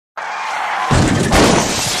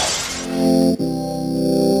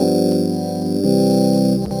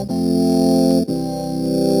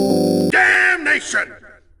taxation!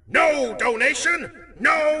 No donation,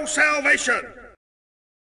 no salvation!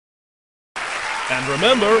 And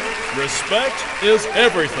remember, respect is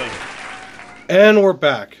everything. And we're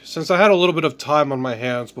back. Since I had a little bit of time on my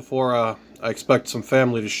hands before I expect some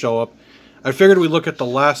family to show up, I figured we'd look at the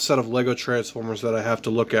last set of LEGO Transformers that I have to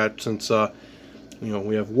look at since,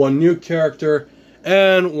 we have one new character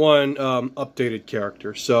and one updated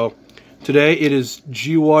character. So today it is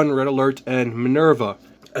G1, Red Alert, and Minerva.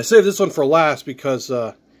 I saved this one for last because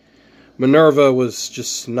Minerva was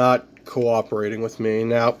just not cooperating with me.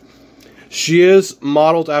 Now, she is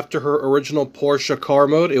modeled after her original Porsche car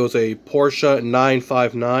mode. It was a Porsche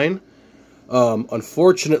 959.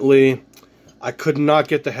 Unfortunately, I could not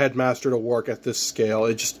get the Headmaster to work at this scale.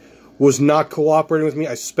 It just was not cooperating with me.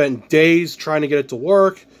 I spent days trying to get it to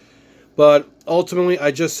work, but ultimately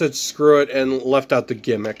I just said screw it and left out the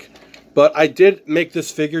gimmick. But I did make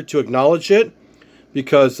this figure to acknowledge it,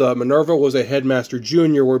 because Minerva was a Headmaster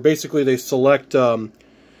Junior, where basically they select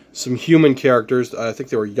some human characters, I think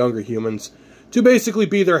they were younger humans, to basically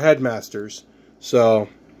be their headmasters. So,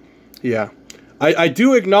 yeah. I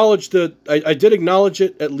do acknowledge that, I did acknowledge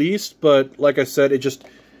it at least, but like I said,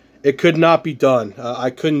 it could not be done. I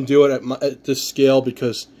couldn't do it at this scale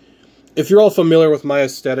because if you're all familiar with my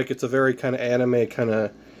aesthetic, it's a very kind of anime, kind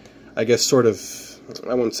of, I guess, sort of,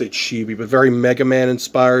 I wouldn't say chibi, but very Mega Man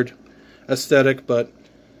inspired aesthetic. But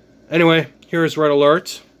anyway, here's Red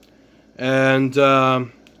Alert, and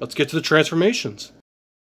let's get to the transformations.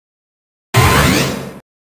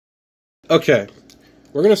 Okay,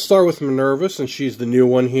 we're going to start with Minerva, since she's the new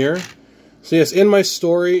one here. So yes, in my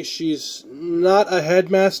story, she's not a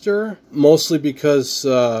headmaster, mostly because,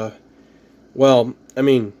 well, I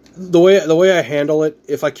mean, the way I handle it,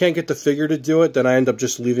 if I can't get the figure to do it, then I end up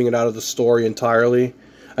just leaving it out of the story entirely.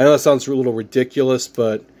 I know that sounds a little ridiculous,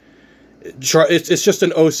 but it's just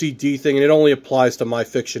an OCD thing, and it only applies to my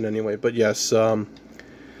fiction anyway. But yes, go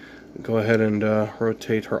ahead and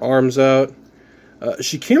rotate her arms out.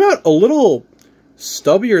 She came out a little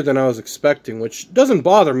stubbier than I was expecting, which doesn't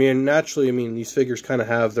bother me. And naturally, I mean, these figures kind of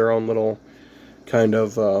have their own little kind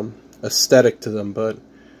of aesthetic to them. But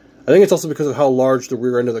I think it's also because of how large the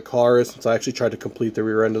rear end of the car is, since I actually tried to complete the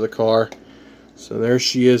rear end of the car. So there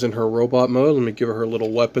she is in her robot mode. Let me give her a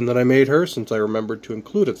little weapon that I made her, since I remembered to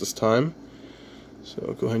include it this time.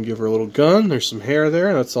 So go ahead and give her a little gun. There's some hair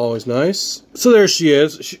there. That's always nice. So there she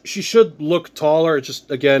is. She should look taller. It's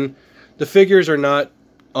just, again, the figures are not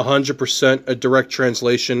 100% a direct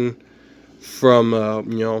translation from,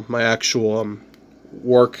 my actual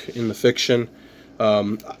work in the fiction.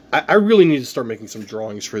 I really need to start making some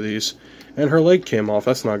drawings for these. And her leg came off.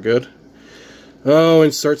 That's not good. Oh,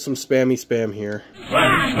 insert some spammy spam here.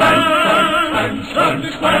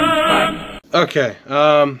 Okay,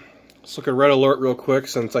 let's look at Red Alert real quick,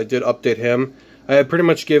 since I did update him. I pretty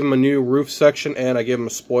much gave him a new roof section, and I gave him a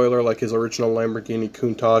spoiler like his original Lamborghini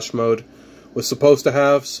Countach mode was supposed to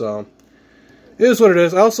have, so it is what it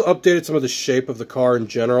is. I also updated some of the shape of the car in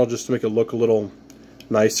general, just to make it look a little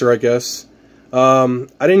nicer, I guess. I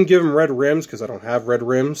didn't give him red rims, because I don't have red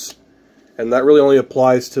rims, and that really only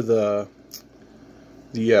applies to the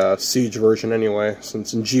Siege version anyway,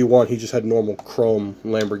 since in G1 he just had normal chrome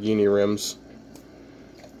Lamborghini rims.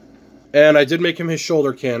 And I did make him his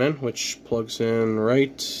shoulder cannon, which plugs in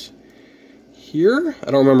right here.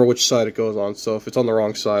 I don't remember which side it goes on, so if it's on the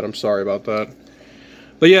wrong side, I'm sorry about that.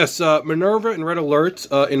 But yes, Minerva and Red Alert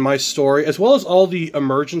in my story, as well as all the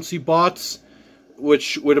emergency bots,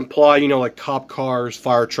 which would imply, like cop cars,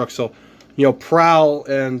 fire trucks, so, Prowl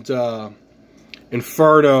and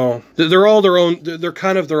Inferno, they're all their own, they're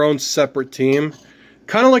kind of their own separate team.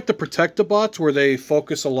 Kind of like the Protectobots, where they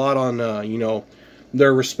focus a lot on,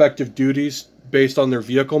 their respective duties based on their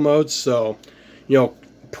vehicle modes. So,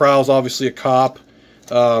 Prowl's obviously a cop.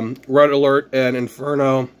 Red Alert and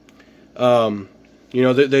Inferno,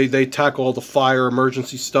 they tackle all the fire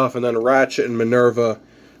emergency stuff, and then Ratchet and Minerva,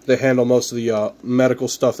 they handle most of the medical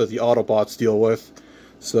stuff that the Autobots deal with.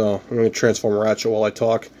 So I'm going to transform Ratchet while I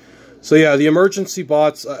talk. So yeah, the emergency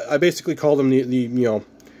bots, I basically call them the I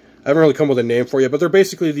haven't really come up with a name for you, but they're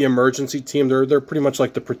basically the emergency team. They're pretty much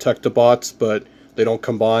like the Protectobots, but they don't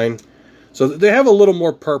combine. So they have a little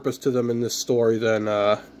more purpose to them in this story than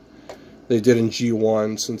they did in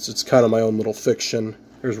G1, since it's kind of my own little fiction.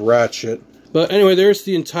 There's Ratchet. But anyway, there's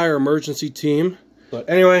the entire emergency team. But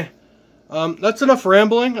anyway, that's enough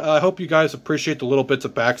rambling. I hope you guys appreciate the little bits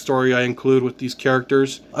of backstory I include with these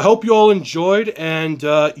characters. I hope you all enjoyed, and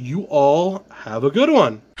you all have a good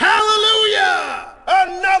one. Hallelujah!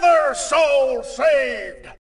 Another soul saved!